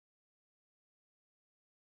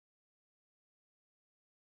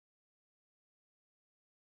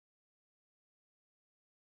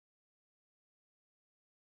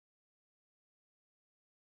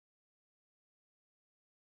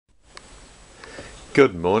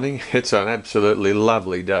Good morning. It's an absolutely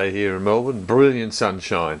lovely day here in Melbourne. Brilliant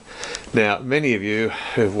sunshine. Now, many of you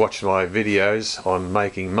who've watched my videos on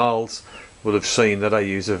making moulds will have seen that I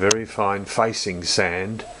use a very fine facing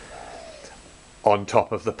sand on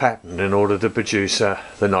top of the pattern in order to produce the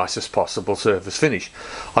nicest possible surface finish.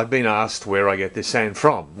 I've been asked where I get this sand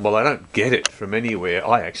from. Well, I don't get it from anywhere.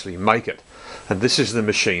 I actually make it. And this is the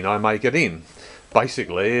machine I make it in.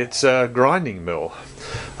 Basically, it's a grinding mill.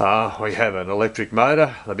 We have an electric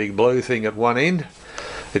motor, the big blue thing at one end.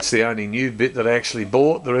 It's the only new bit that I actually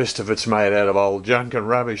bought. The rest of it's made out of old junk and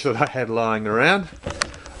rubbish that I had lying around.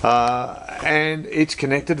 And it's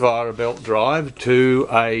connected via a belt drive to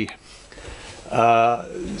a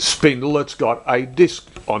spindle that's got a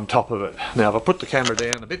disc on top of it. Now, if I put the camera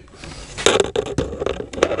down a bit,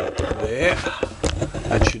 there,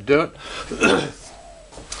 that should do it.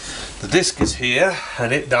 The disc is here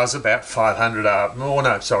and it does about 600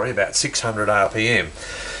 RPM.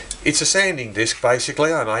 It's a sanding disc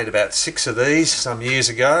basically. I made about 6 of these some years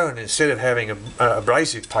ago, and instead of having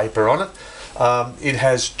abrasive paper on it, it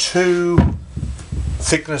has 2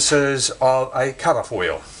 thicknesses of a cut-off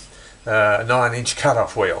wheel, 9-inch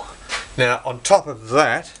cut-off wheel. Now on top of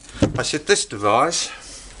that I set this device,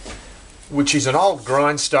 which is an old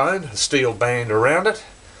grindstone, a steel band around it.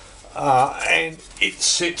 And it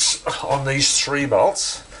sits on these 3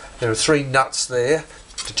 bolts. There are 3 nuts there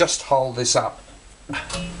to just hold this up,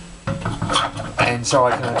 and so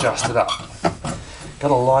I can adjust it up. Got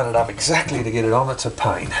to line it up exactly to get it on. It's a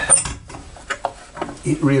pain.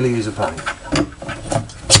 It really is a pain.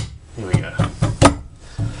 Here we go.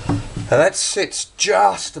 Now that sits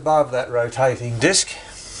just above that rotating disc,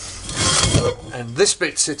 and this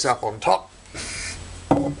bit sits up on top.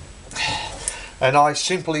 And I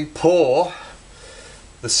simply pour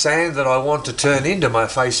the sand that I want to turn into my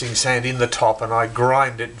facing sand in the top, and I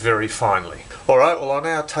grind it very finely. Alright, well I'll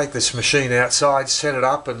now take this machine outside, set it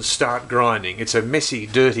up and start grinding. It's a messy,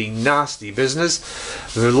 dirty, nasty business.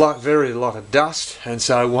 There's a very lot of dust, and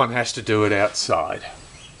so one has to do it outside.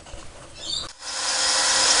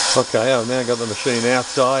 Okay, I've now got the machine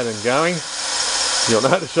outside and going. You'll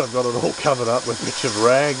notice I've got it all covered up with bits of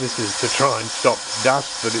rag. This is to try and stop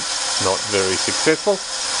dust, but it's not very successful.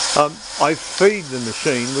 I feed the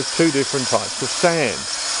machine with 2 different types of sand.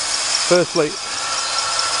 Firstly,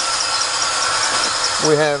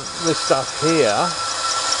 we have this stuff here.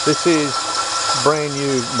 This is brand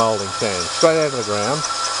new moulding sand, straight out of the ground,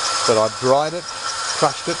 that I've dried it,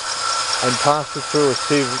 crushed it, and passed it through a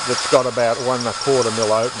sieve that's got about 1¼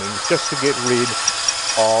 mil openings, just to get rid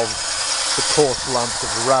of the coarse lumps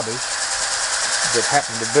of rubbish that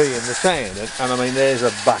happen to be in the sand. And I mean, there's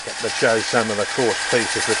a bucket that shows some of the coarse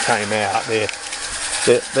pieces that came out. They're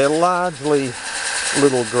largely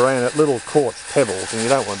little granite, little quartz pebbles, and you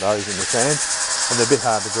don't want those in the sand, and they're a bit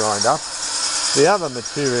hard to grind up. The other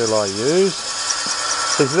material I use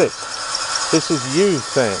is this. This is used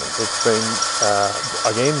sand. It's been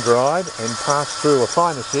again dried and passed through a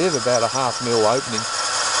finer sieve, about 1/2 mil opening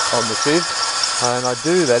on the sieve. And I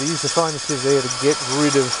do that, I use the finer sieve there to get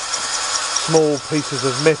rid of small pieces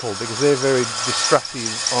of metal, because they're very destructive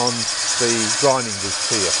on the grinding disc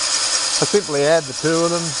here. I simply add the 2 of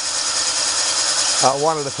them,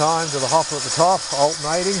 one at a time, to the hopper at the top,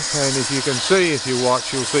 alternating, and as you can see, if you watch,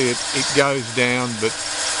 you'll see it goes down, but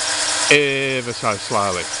ever so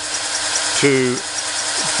slowly. To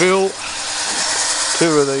fill 2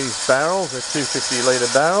 of these barrels, they're 250 litre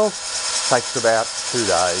barrels, takes about 2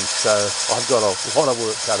 days, so I've got a lot of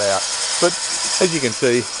work cut out. But as you can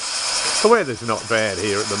see, the weather's not bad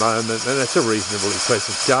here at the moment, and it's a reasonably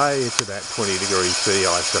pleasant day. It's about 20 degrees C,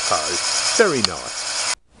 I suppose. Very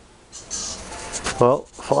nice. Well,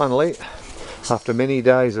 finally, after many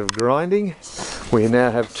days of grinding, we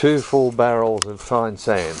now have 2 full barrels of fine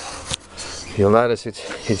sand. You'll notice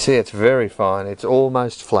you see it's very fine. It's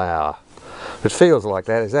almost flour. It feels like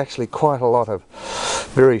that. There's actually quite a lot of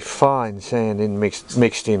very fine sand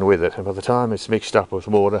mixed in with it, and by the time it's mixed up with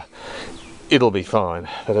water, it'll be fine.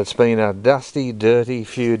 But it's been a dusty, dirty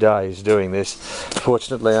few days doing this.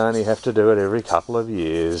 Fortunately, I only have to do it every couple of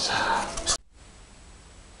years.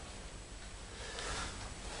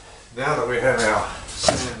 Now that we have our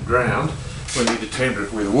sand ground, we need to temper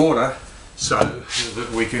it with water so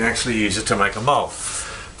that we can actually use it to make a mould.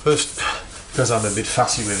 First, because I'm a bit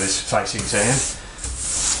fussy with this facing sand,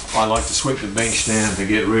 I like to sweep the bench down to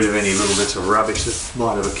get rid of any little bits of rubbish that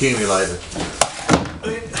might have accumulated.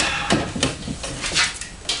 Then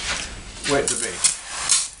wet the bench.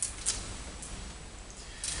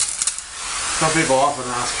 Some people often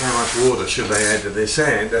ask how much water should they add to their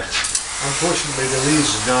sand. Unfortunately, there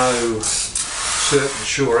is no certain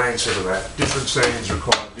sure answer to that. Different sands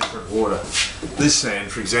require different water. This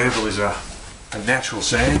sand, for example, is a natural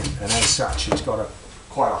sand, and as such it's got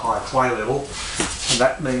quite a high clay level, and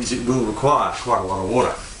that means it will require quite a lot of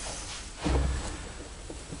water.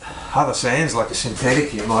 Other sands, like a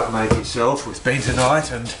synthetic, you might make yourself with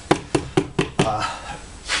bentonite and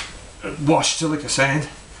washed silica sand.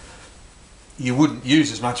 You wouldn't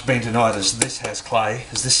use as much bentonite as this has clay,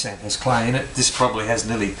 as this sand has clay in it. This probably has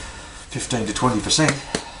nearly 15 to 20%.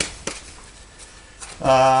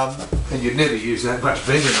 And you'd never use that much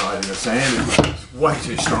bentonite in a sand, it's way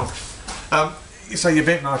too strong. So your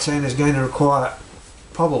bentonite sand is going to require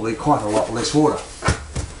probably quite a lot less water.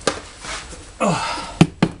 Oh.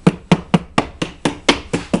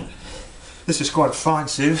 This is quite a fine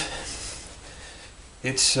sieve.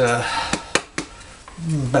 It's about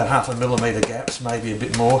 1/2 millimetre gaps, maybe a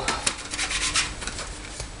bit more.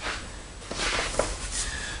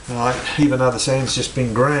 Right, even though the sand's just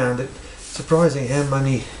been ground, it's surprising how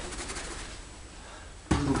many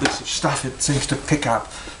little bits of stuff it seems to pick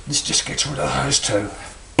up. This just gets rid of those too.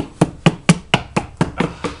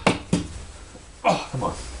 Oh, come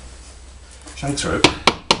on. Shade through.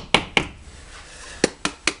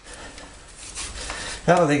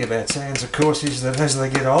 The other thing about sands, of course, is that as they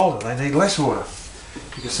get older, they need less water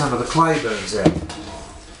because some of the clay burns out.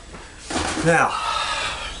 Now,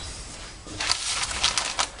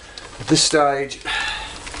 at this stage,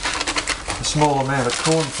 a small amount of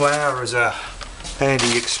corn flour is a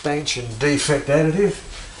anti-expansion defect additive.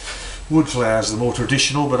 Wood flour is the more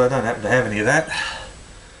traditional, but I don't happen to have any of that.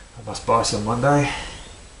 I must buy some one day.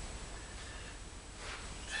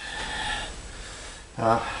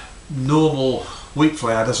 Normal wheat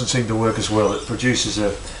flour doesn't seem to work as well. It produces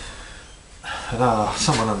a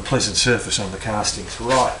somewhat unpleasant surface on the castings.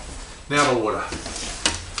 Right, now the water.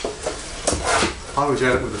 I was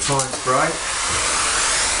at it with a fine spray,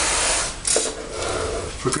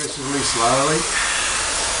 progressively, slowly.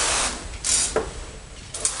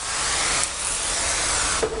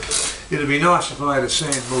 It'd be nice if I had a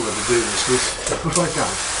sand muller to do this with, but I don't.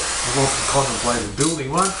 I've often contemplated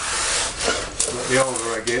building one, but the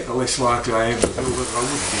older I get, the less likely I am to build it, and I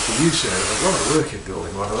wouldn't get the use out of it. I've got to work at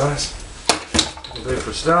building one of those. It'll do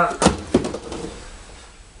for a start.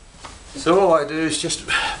 So all I do is just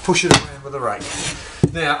push it around with a rake.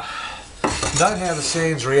 Now, note how the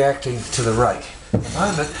sand's reacting to the rake. At the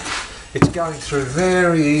moment, it's going through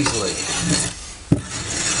very easily.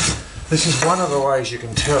 This is one of the ways you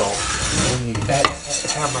can tell when you add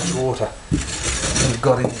how much water you've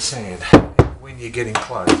got in the sand when you're getting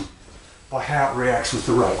close, by how it reacts with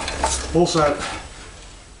the rake. Also,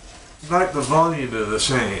 note the volume of the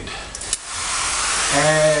sand.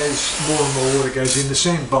 As more and more water goes in, the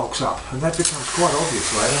sand bulks up, and that becomes quite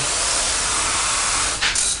obvious later.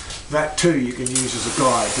 That too you can use as a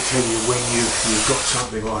guide to tell you when you've got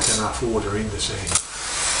something like enough water in the sand.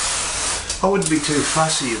 I wouldn't be too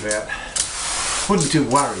fussy about, wouldn't be too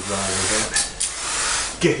worried rather about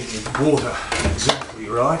getting the water exactly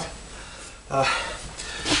right.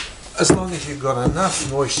 As long as you've got enough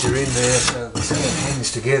moisture in there so the sand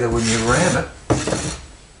hangs together when you ram it,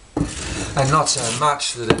 and not so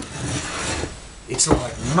much that it's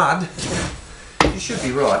like mud, you should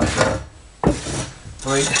be right. I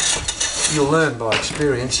mean, you'll learn by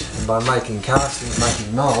experience and by making castings,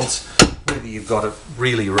 making moulds, whether you've got it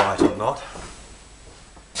really right or not.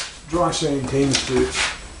 Dry sand tends to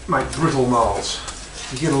make brittle moulds.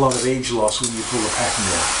 You get a lot of edge loss when you pull the pattern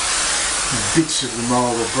out. Bits of the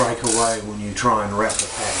mould will break away when you try and wrap the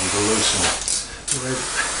pattern to loosen it.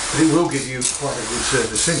 But it will give you quite a good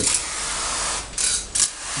surface finish.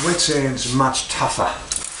 Wet sand's much tougher.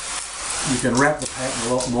 You can wrap the pattern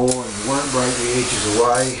a lot more and you won't break the edges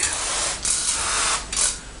away.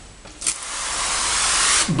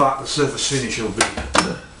 But the surface finish will be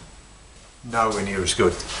nowhere near as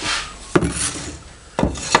good.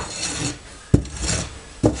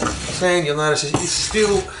 Sand, you'll notice, it's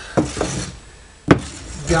still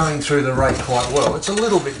going through the rake quite well. It's a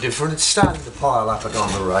little bit different. It's starting to pile up it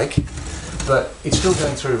on the rake, but it's still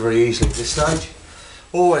going through very easily at this stage.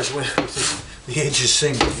 Always with this, the edges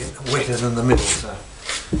seem to get wetter than the middle, so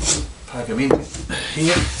poke them in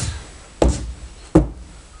here.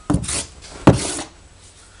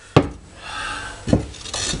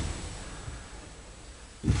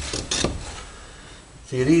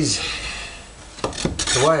 See, it is,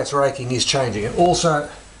 the way it's raking is changing, and also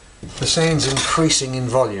the sand's increasing in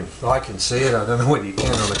volume. I can see it, I don't know whether you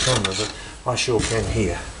can on the camera, but I sure can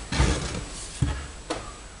here.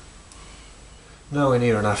 Nowhere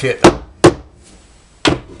near enough yet.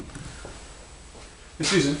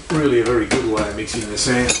 This isn't really a very good way of mixing the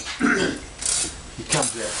sand.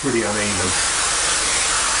 comes out pretty uneven.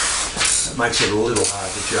 That makes it a little hard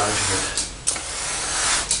to judge, but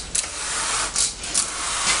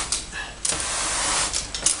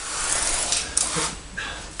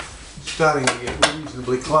starting to get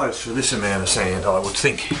reasonably close for this amount of sand, I would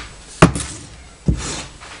think.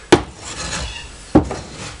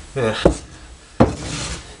 Yeah.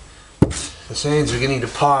 The sand's beginning to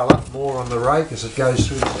pile up more on the rake as it goes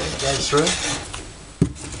through.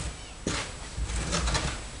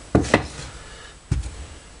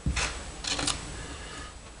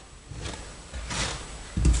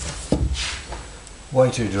 Way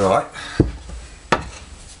too dry.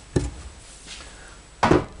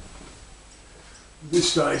 At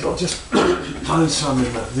this stage I'll just pose some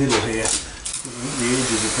in the middle here. The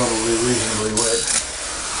edges are probably reasonably wet.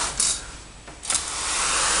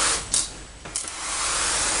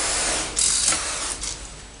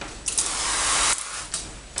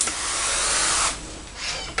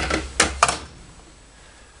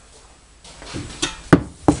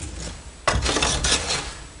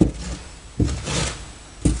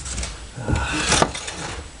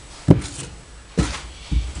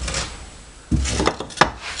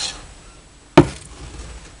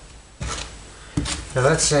 Now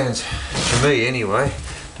that sounds, to me anyway,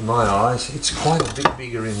 to my eyes, it's quite a bit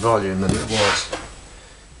bigger in volume than it was.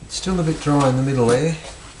 It's still a bit dry in the middle there,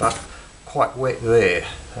 but quite wet there.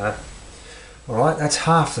 Alright, that's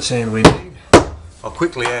half the sand we need. I'll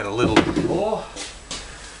quickly add a little bit more.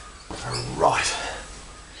 Right,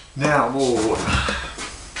 now more water.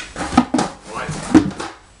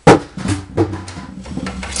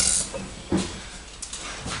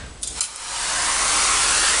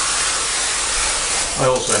 I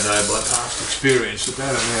also know by past experience that that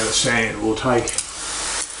amount of sand will take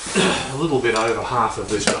a little bit over half of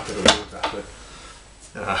this bucket of water, but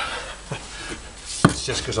it's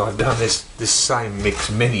just because I've done this same mix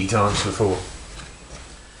many times before.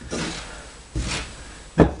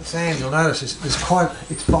 Now the sand, you'll notice,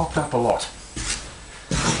 it's bulked up a lot.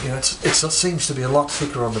 You know, it seems to be a lot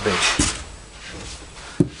thicker on the bench.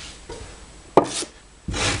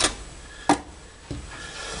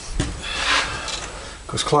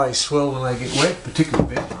 Because clays swell when they get wet,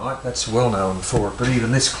 particularly bentonite, that's well known for it, but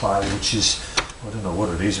even this clay, which is, I don't know what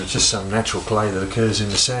it is, it's just some natural clay that occurs in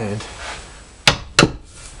the sand,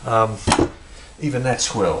 even that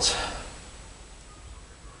swells.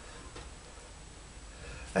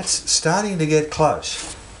 That's starting to get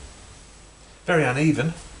close. Very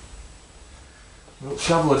uneven. We'll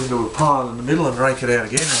shovel it into a pile in the middle and rake it out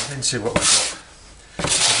again and then see what we've got.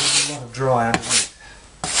 There's a lot of dry underneath.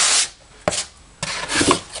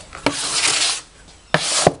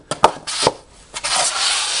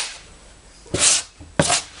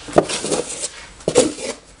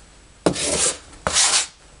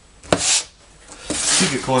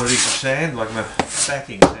 Bigger quantities of sand, like my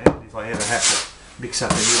backing sand, if I ever have to mix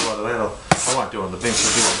something new like that, I won't do it on the bench,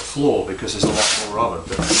 I'll do it on the floor because there's a lot more of it,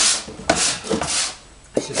 but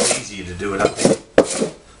it's just easier to do it up here.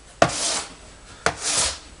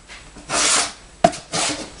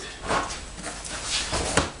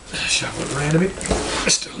 Shuffle it around a bit,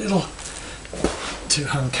 just a little, to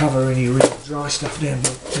uncover any real dry stuff down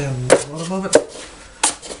the bottom of it.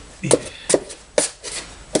 Yeah.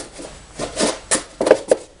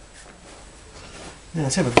 Now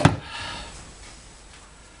let's have a go.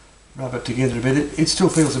 Rub it together a bit. It still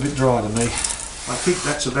feels a bit dry to me. I think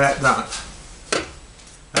that's about done.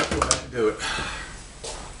 That will do it.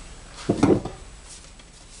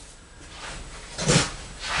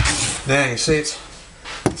 Now you see it's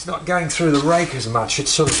not going through the rake as much.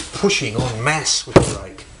 It's sort of pushing en masse with the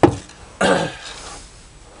rake.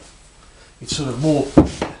 It's sort of more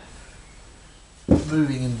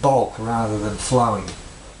moving in bulk rather than flowing.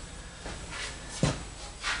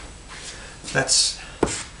 That's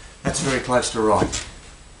very close to right.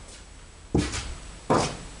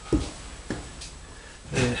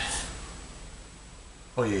 Yeah.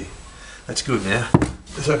 Oh yeah, that's good now.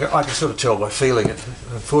 So I can sort of tell by feeling it.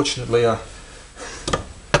 Unfortunately, I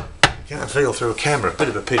can't feel through a camera. Bit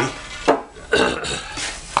of a pity.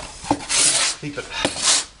 Keep it.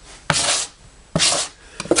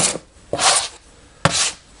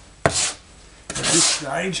 At this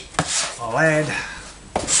stage, I'll add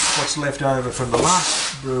what's left over from the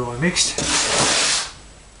last brew I mixed.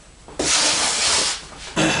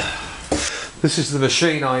 This is the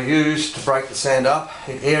machine I use to break the sand up.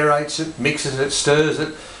 It aerates it, mixes it, stirs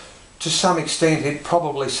it. To some extent it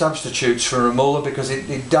probably substitutes for a muller because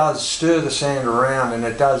it does stir the sand around and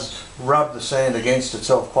it does rub the sand against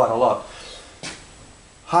itself quite a lot.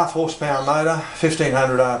 1/2 horsepower motor,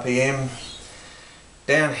 1500 RPM.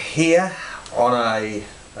 Down here on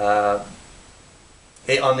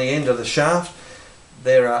the end of the shaft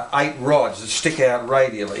there are 8 rods that stick out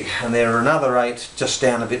radially, and there are another 8 just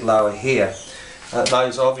down a bit lower here.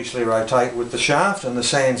 Those obviously rotate with the shaft, and the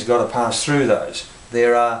sand's got to pass through those.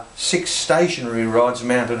 There are 6 stationary rods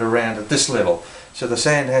mounted around at this level, so the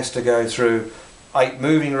sand has to go through 8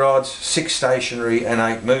 moving rods, 6 stationary and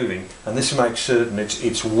 8 moving, and this makes certain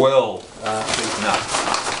it's well beaten up.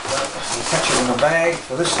 So you catch it in a bag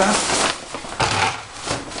for this stuff.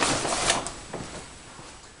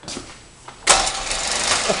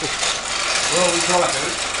 Well, we try to.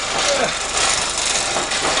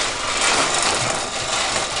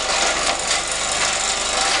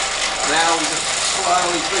 Now we just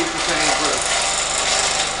slowly feed the sand through.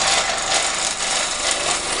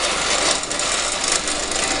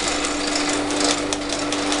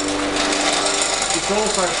 It's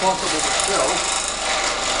also possible to tell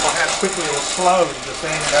by how quickly or slowly the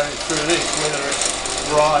sand goes through this, whether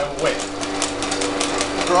it's dry or wet.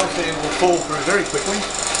 Dry sand will fall through very quickly.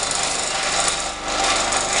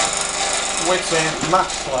 Wet sand much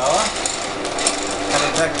slower, and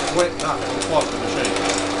in fact it's wet enough to clog the machine.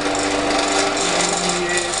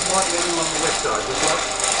 Yeah, it might be a little on the wet side this one.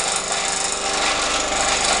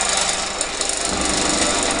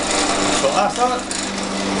 Put last on it.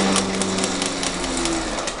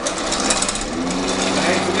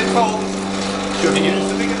 Bag's a bit full. Should have used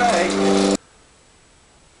the bigger bag.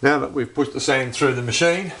 Now that we've pushed the sand through the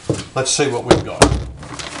machine, let's see what we've got.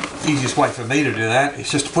 Easiest way for me to do that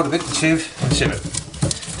is just to put a bit in the sieve and sieve it.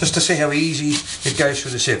 Just to see how easy it goes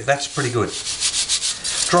through the sieve. That's pretty good.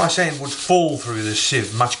 Dry sand would fall through the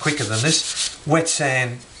sieve much quicker than this. Wet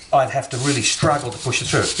sand, I'd have to really struggle to push it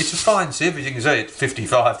through. It's a fine sieve, as you can see, it's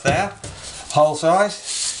 55 thou, hole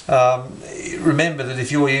size. Remember that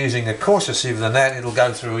if you're using a coarser sieve than that, it'll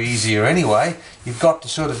go through easier anyway. You've got to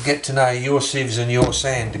sort of get to know your sieves and your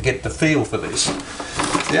sand to get the feel for this.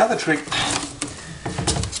 The other trick,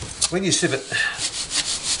 when you sieve it,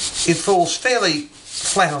 it falls fairly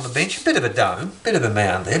flat on the bench, a bit of a dome, bit of a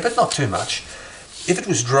mound there, but not too much. If it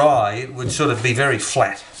was dry, it would sort of be very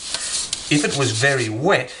flat. If it was very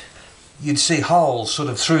wet, you'd see holes sort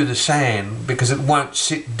of through the sand because it won't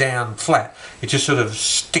sit down flat. It just sort of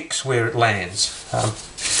sticks where it lands.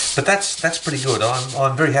 But that's pretty good.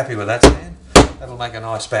 I'm very happy with that sand. That'll make a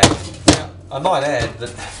nice bag. Now, I might add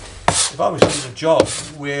that if I was doing a job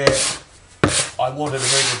where I wanted a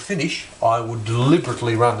very good finish, I would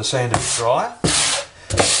deliberately run the sand a bit drier.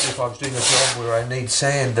 If I was doing a job where I need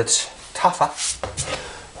sand that's tougher,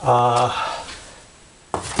 I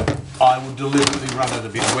would deliberately run it a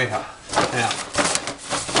bit wetter. Now,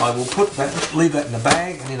 I will leave that in a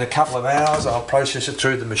bag, and in a couple of hours I'll process it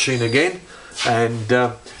through the machine again, and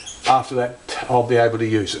after that I'll be able to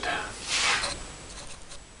use it.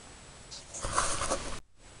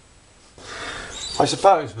 I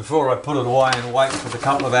suppose before I put it away and wait for a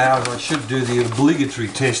couple of hours, I should do the obligatory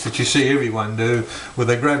test that you see everyone do, where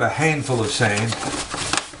they grab a handful of sand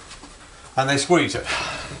and they squeeze it.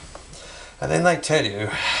 And then they tell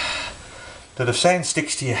you that if sand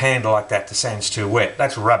sticks to your hand like that, the sand's too wet.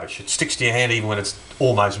 That's rubbish. It sticks to your hand even when it's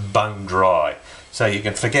almost bone dry. So you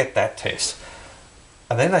can forget that test.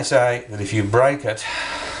 And then they say that if you break it,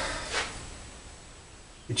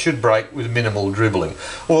 it should break with minimal dribbling.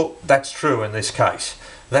 Well, that's true in this case.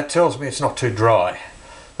 That tells me it's not too dry.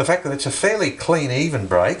 The fact that it's a fairly clean, even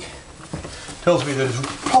break tells me that it's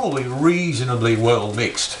probably reasonably well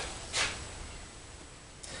mixed.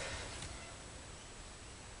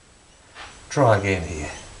 Try again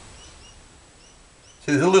here.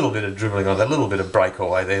 See, there's a little bit of dribbling on that, a little bit of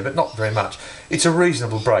breakaway there, but not very much. It's a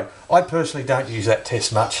reasonable break. I personally don't use that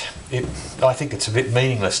test much. I think it's a bit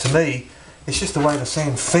meaningless. To me, it's just the way the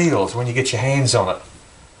sand feels when you get your hands on it.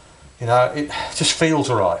 You know, it just feels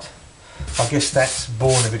right. I guess that's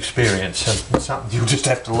born of experience, and it's something you'll just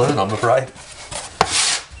have to learn, I'm afraid.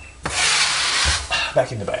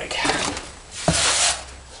 Back in the bag.